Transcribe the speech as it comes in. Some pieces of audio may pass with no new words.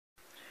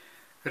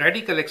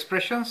Radical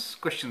expressions,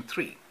 question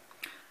 3.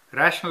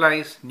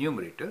 Rationalize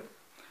numerator,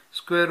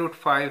 square root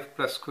 5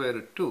 plus square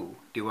root 2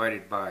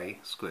 divided by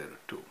square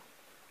root 2.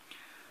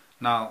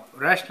 Now,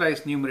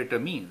 rationalize numerator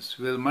means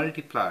we'll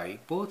multiply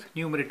both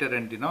numerator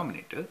and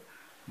denominator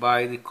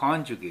by the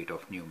conjugate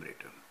of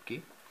numerator.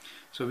 Okay,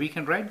 so we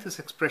can write this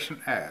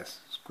expression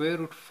as square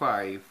root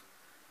 5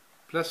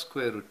 plus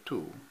square root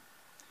 2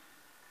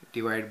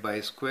 divided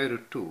by square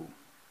root 2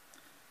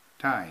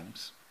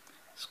 times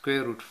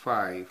square root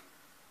 5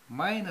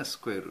 minus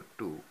square root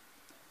 2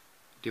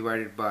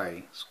 divided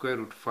by square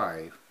root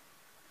 5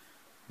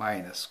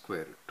 minus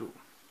square root 2.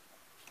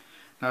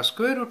 Now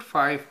square root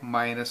 5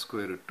 minus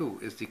square root 2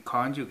 is the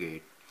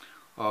conjugate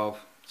of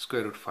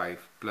square root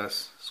 5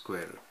 plus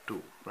square root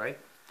 2, right?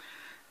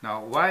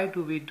 Now why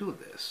do we do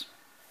this?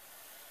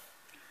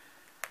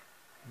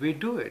 We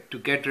do it to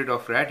get rid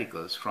of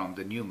radicals from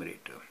the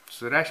numerator.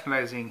 So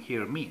rationalizing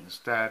here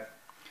means that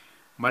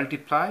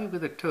multiply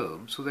with a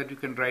term so that you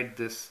can write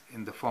this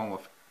in the form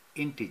of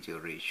integer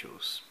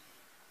ratios.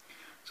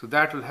 So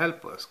that will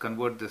help us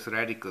convert this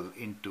radical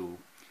into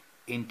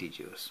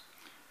integers.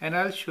 And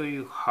I'll show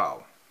you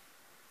how.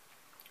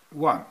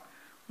 1.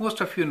 Most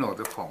of you know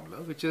the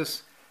formula, which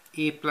is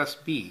a plus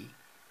b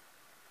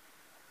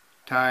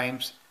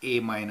times a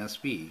minus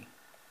b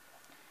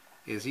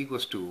is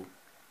equals to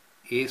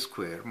a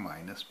square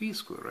minus b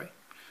square, right?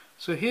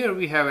 So here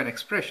we have an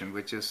expression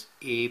which is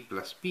a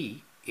plus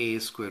b, a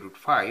square root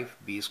 5,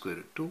 b square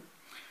root 2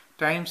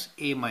 times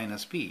a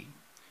minus b,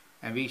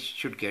 and we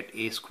should get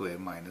a square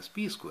minus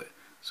b square.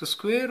 So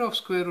square of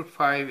square root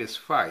 5 is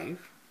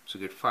 5, so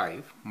we get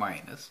 5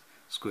 minus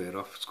square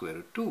of square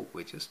root 2,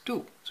 which is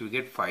 2. So we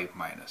get 5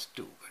 minus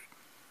 2.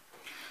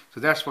 Right? So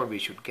that's what we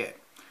should get.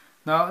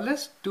 Now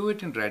let's do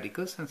it in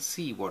radicals and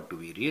see what do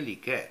we really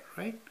get,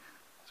 right?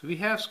 So we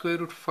have square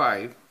root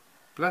 5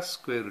 plus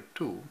square root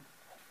 2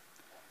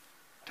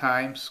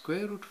 times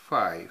square root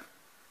 5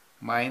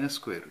 minus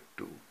square root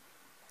 2.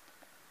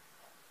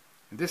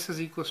 This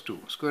is equals to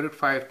square root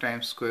 5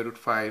 times square root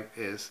 5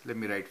 is, let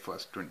me write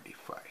first,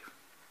 25.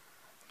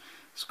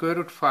 Square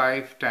root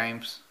 5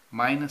 times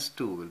minus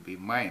 2 will be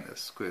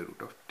minus square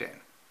root of 10.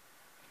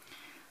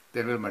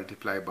 Then we'll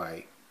multiply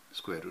by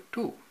square root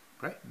 2,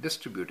 right?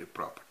 Distributive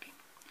property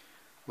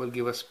will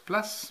give us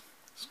plus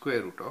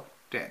square root of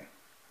 10.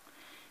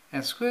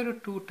 And square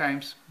root 2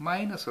 times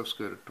minus of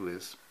square root 2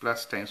 is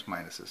plus times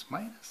minus is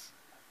minus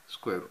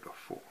square root of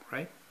 4,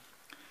 right?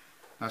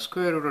 Now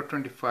square root of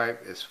 25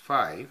 is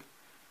 5.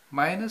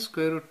 Minus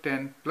square root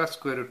 10 plus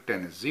square root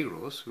 10 is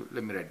 0, so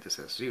let me write this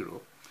as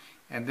 0.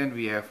 And then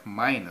we have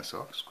minus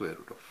of square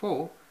root of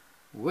 4,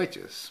 which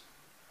is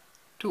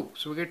 2.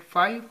 So we get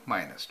 5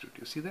 minus 2. Do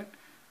you see that?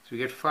 So we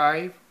get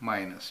 5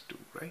 minus 2,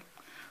 right?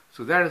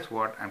 So that is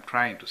what I'm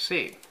trying to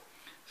say.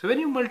 So when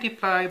you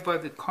multiply by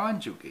the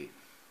conjugate,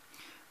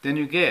 then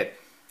you get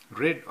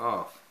rid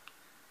of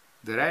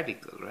the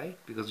radical, right?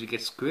 Because we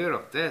get square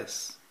of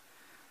this.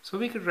 So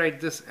we could write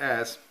this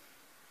as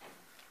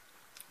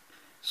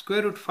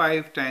square root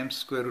 5 times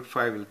square root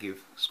 5 will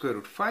give square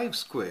root 5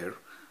 square,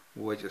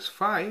 which is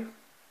 5,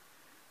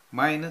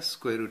 minus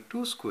square root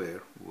 2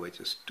 square, which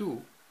is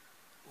 2,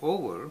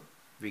 over,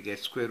 we get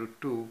square root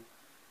 2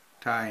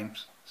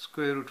 times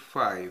square root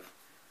 5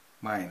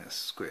 minus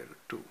square root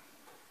 2.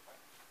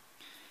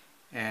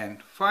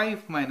 And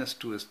 5 minus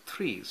 2 is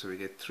 3, so we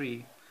get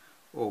 3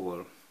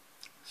 over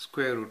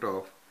square root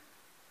of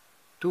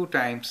 2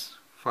 times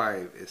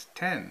 5 is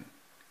 10.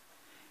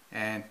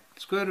 And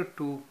square root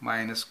 2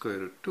 minus square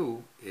root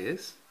 2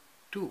 is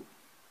 2,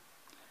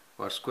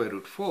 or square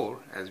root 4,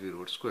 as we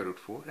wrote square root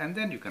 4, and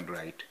then you can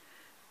write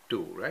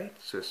 2, right?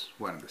 So it's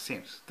one and the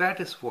same. So that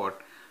is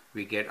what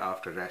we get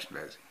after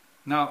rationalizing.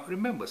 Now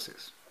remember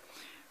this,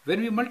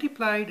 when we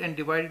multiplied and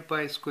divided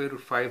by square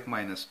root 5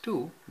 minus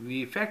 2,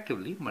 we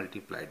effectively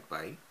multiplied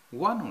by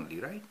 1 only,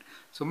 right?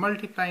 So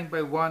multiplying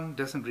by 1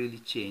 doesn't really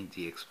change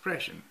the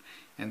expression,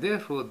 and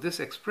therefore this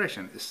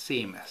expression is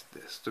same as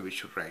this. So we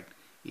should write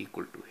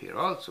equal to here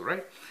also,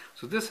 right?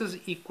 So this is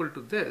equal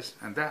to this,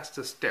 and that's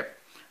the step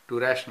to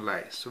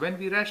rationalize. So when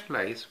we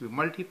rationalize, we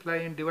multiply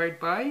and divide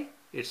by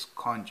its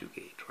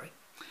conjugate, right?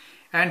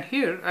 And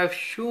here I've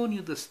shown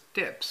you the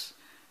steps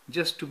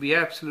just to be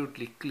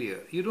absolutely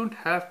clear. You don't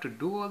have to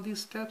do all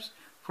these steps.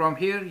 From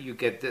here you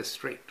get this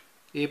straight.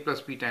 A plus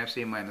b times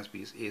a minus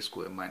b is a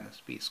square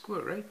minus b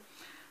square, right?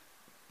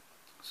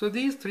 So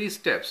these three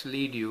steps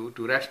lead you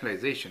to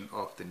rationalization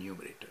of the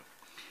numerator.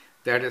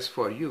 That is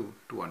for you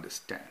to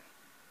understand.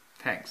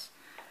 Thanks,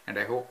 and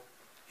I hope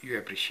you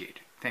appreciate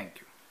it. Thank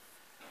you.